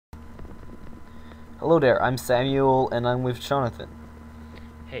Hello there, I'm Samuel and I'm with Jonathan.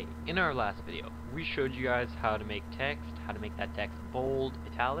 Hey, in our last video, we showed you guys how to make text, how to make that text bold,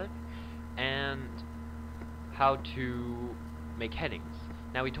 italic, and how to make headings.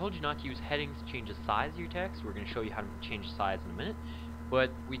 Now, we told you not to use headings to change the size of your text. We're going to show you how to change the size in a minute. But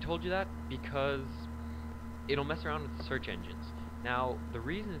we told you that because it'll mess around with the search engines. Now, the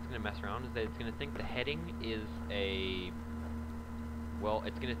reason it's going to mess around is that it's going to think the heading is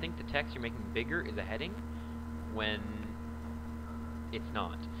it's going to think the text you're making bigger is a heading when it's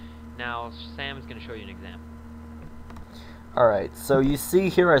not. Now, Sam is going to show you an example. Alright, so you see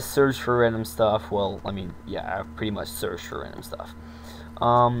here I searched for random stuff. Well, I mean, yeah, I pretty much searched for random stuff.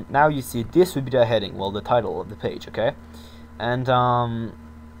 Now you see this would be the heading, well, the title of the page, okay? And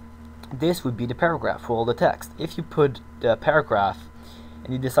this would be the paragraph, well, the text. If you put the paragraph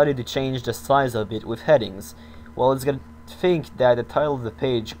and you decided to change the size of it with headings, well, it's going to think that the title of the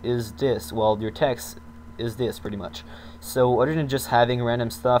page is this, well, your text is this pretty much. So other than just having random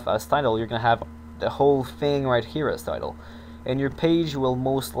stuff as title, you're gonna have the whole thing right here as title, and your page will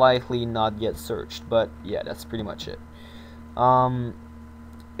most likely not get searched. But yeah, that's pretty much it. And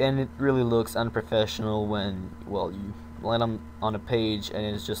it really looks unprofessional when, well, you land on a page and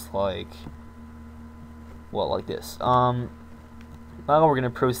it's just like, well, like this. Now we're gonna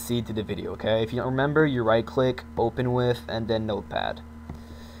proceed to the video. Okay, if you don't remember, you right click, open with, and then notepad.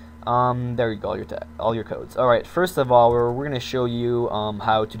 There you go, all your codes. Alright, first of all, we're going to show you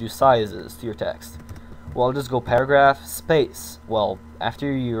how to do sizes to your text. Well, I'll just go paragraph, space. Well,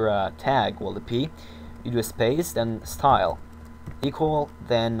 after your tag, well, the P, you do a space, then style, equal,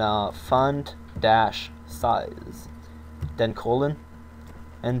 then font, dash, size, then colon,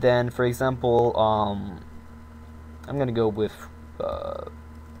 and then, for example, I'm going to go with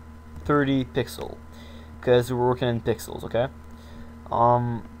 30 pixel, because we're working in pixels, okay?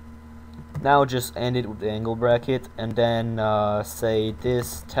 Now just end it with the angle bracket and then say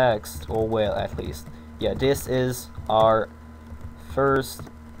this text, or well, at least, yeah, this is our first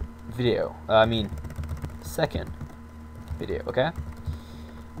video, second video, okay?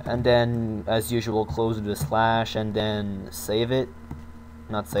 And then as usual, close with a slash and then save it,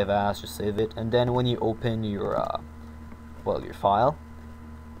 not save as, just save it. And then when you open your your file,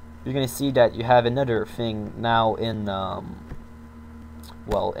 you're gonna see that you have another thing now in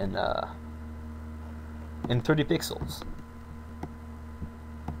in 30 pixels.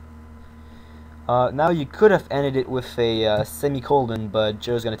 Now you could have ended it with a semicolon, but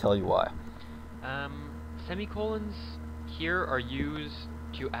Joe's gonna tell you why. Semicolons here are used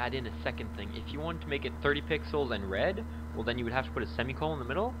to add in a second thing. If you want to make it 30 pixels and red, well then you would have to put a semicolon in the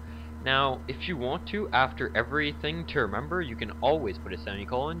middle. Now, if you want to, after everything to remember, you can always put a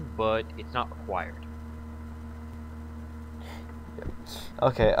semicolon, but it's not required.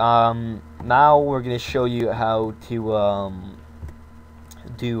 Okay, now we're gonna show you how to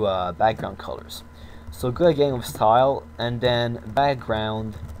do background colors. So go again with style and then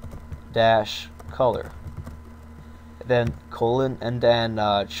background dash color, then colon, and then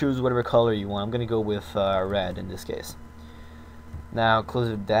choose whatever color you want. I'm gonna go with red in this case. Now close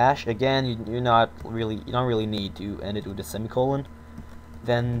with dash. Again, you don't really need to end it with a semicolon.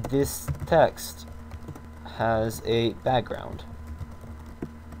 Then this text has a background.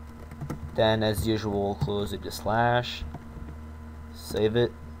 Then, as usual, close it with a slash, save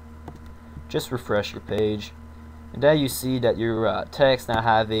it, just refresh your page, and there you see that your text now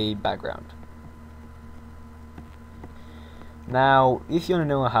have a background. Now, if you want to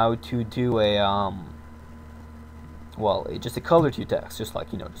know how to do a just a color to your text, just like,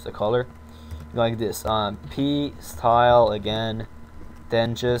 just a color, like this, P style again,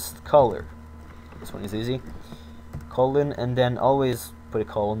 then just color. This one is easy, colon, and then always put a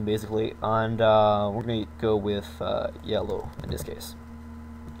colon basically, and we're going to go with yellow in this case.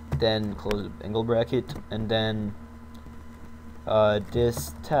 Then close the angle bracket, and then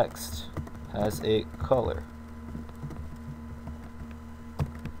this text has a color.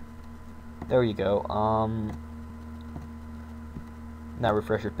 There you go. Now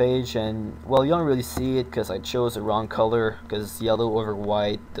refresh your page, and well, you don't really see it because I chose the wrong color, because yellow over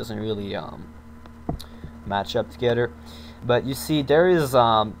white doesn't really match up together. But you see there is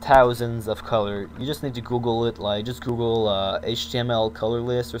thousands of color. You just need to Google it, like just Google HTML color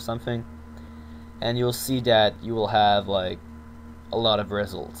list or something, and you'll see that you will have like a lot of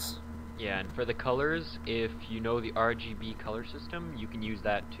results. Yeah, and for the colors, if you know the RGB color system, you can use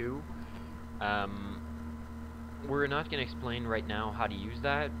that too. We're not going to explain right now how to use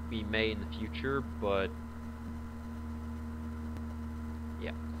that. We may in the future, but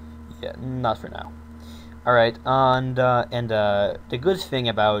yeah. Yeah, not for now. Alright, and the good thing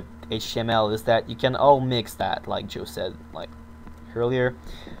about HTML is that you can all mix that, like Joe said, like earlier.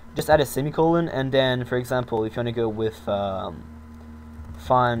 Just add a semicolon, and then, for example, if you want to go with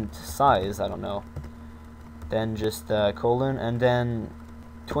font size, I don't know, then just colon, and then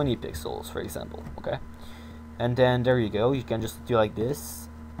 20 pixels, for example, okay? And then there you go, you can just do like this,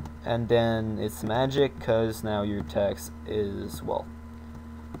 and then it's magic, because now your text is, well,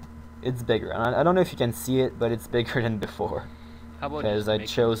 it's bigger. And I don't know if you can see it, but it's bigger than before. How about because I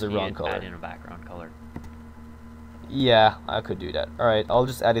chose the wrong color. Add in a background color. Yeah, I could do that. Alright, I'll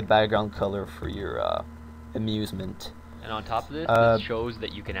just add a background color for your amusement. And on top of this, it shows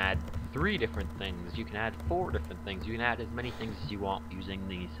that you can add 3 different things. You can add 4 different things. You can add as many things as you want using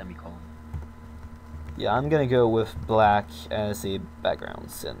the semicolon. Yeah, I'm gonna go with black as a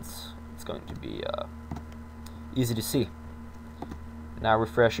background since it's going to be easy to see. Now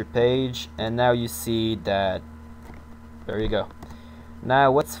refresh your page, and now you see that, there you go.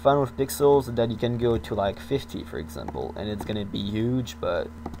 Now what's fun with pixels is that you can go to like 50, for example, and it's gonna be huge, but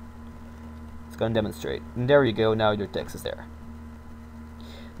it's gonna demonstrate. And there you go, now your text is there.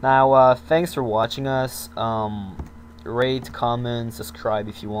 Now thanks for watching us. Rate, comment, subscribe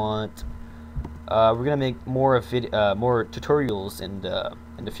if you want. We're gonna make more tutorials in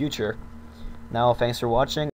the future. Now thanks for watching.